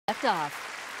left off.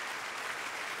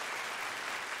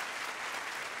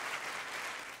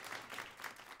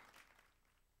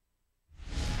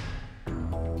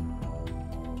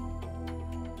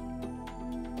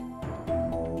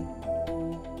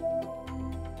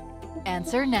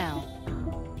 Answer now.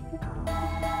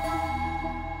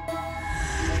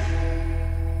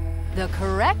 The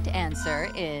correct answer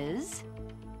is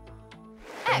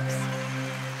X.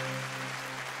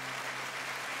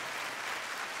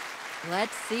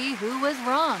 Let's see who was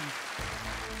wrong.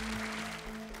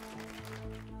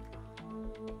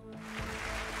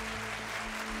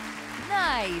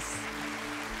 Nice.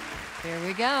 Here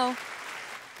we go.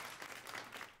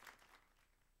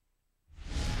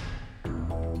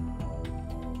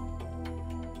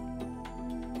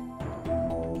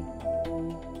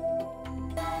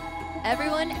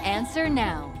 Everyone answer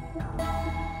now.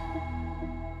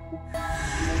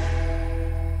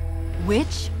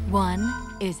 Which one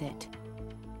is it?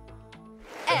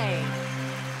 A.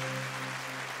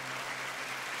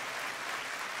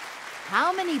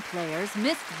 How many players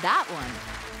missed that one?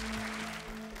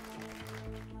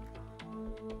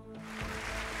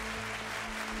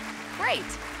 Great.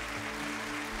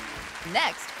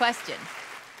 Next question.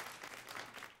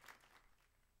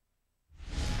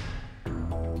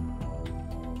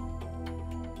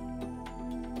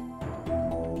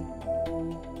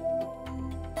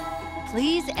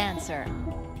 Please answer.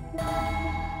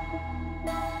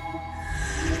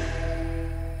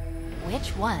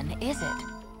 Which one is it?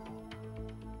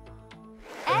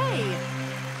 A.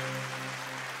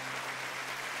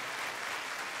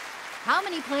 How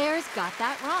many players got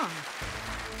that wrong?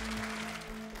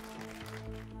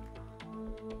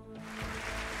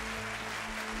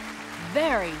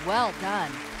 Very well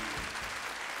done.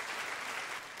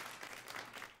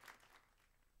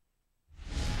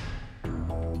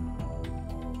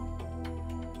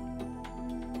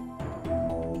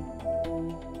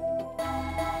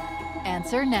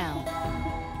 Answer now.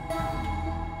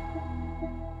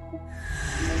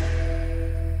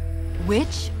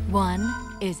 Which one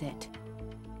is it?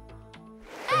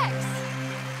 X.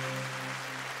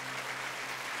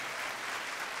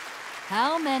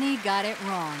 How many got it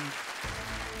wrong?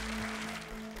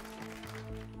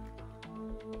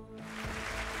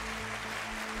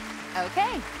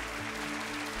 Okay.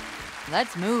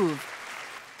 Let's move.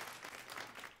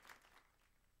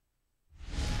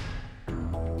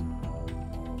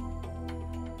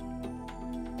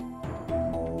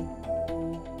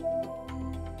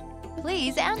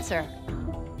 Please answer.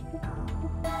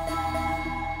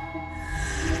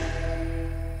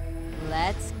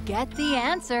 Let's get the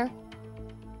answer.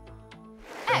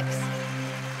 X.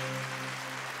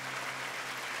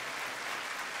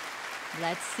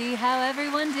 Let's see how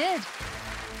everyone did.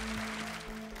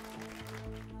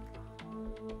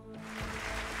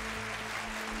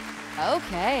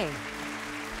 Okay.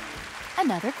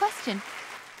 Another question.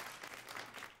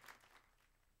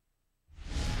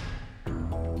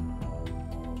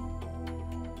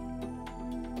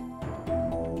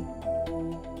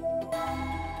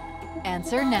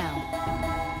 Answer now.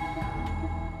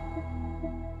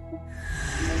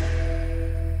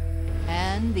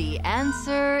 And the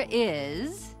answer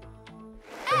is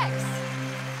X.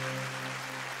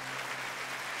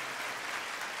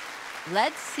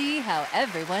 Let's see how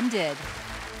everyone did.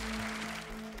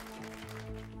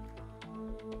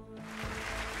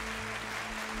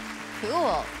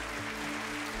 Cool.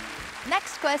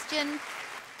 Next question.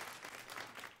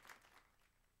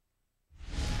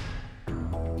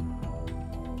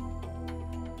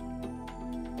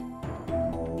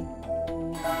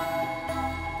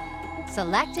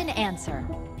 Select an answer.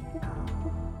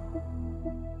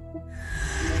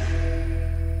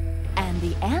 And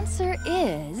the answer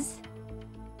is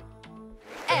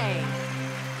A.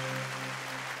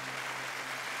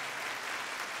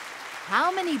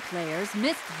 How many players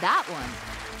missed that one?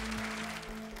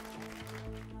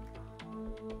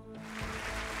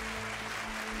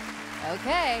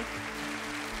 Okay.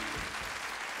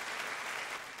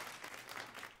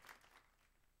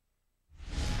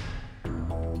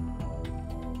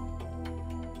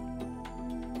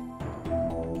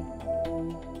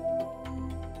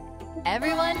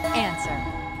 Everyone answer.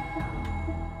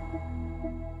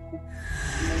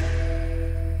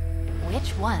 Which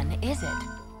one is it?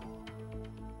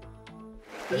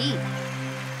 B.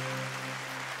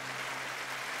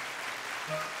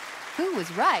 Who was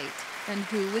right and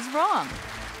who was wrong?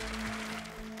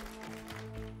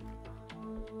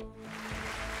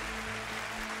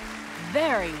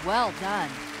 Very well done.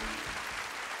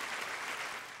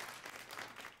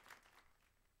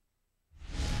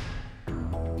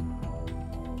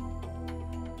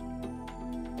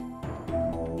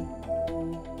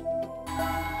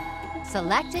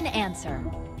 Select an answer.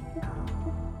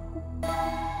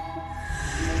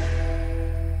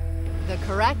 The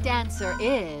correct answer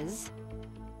is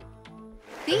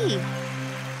B.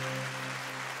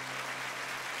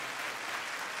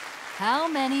 How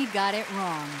many got it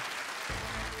wrong?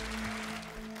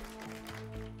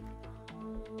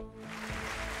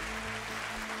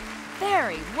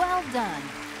 Very well done.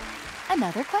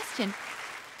 Another question.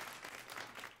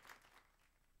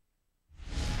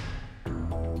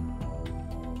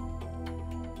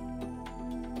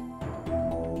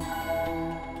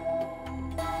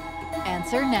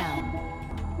 Answer now.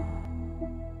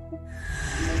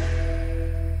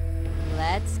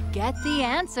 Let's get the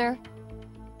answer.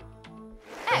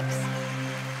 X.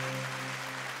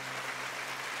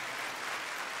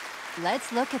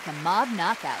 Let's look at the mob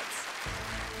knockouts.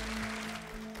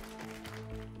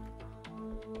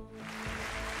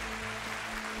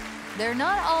 They're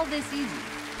not all this easy.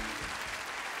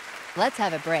 Let's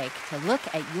have a break to look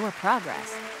at your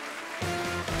progress.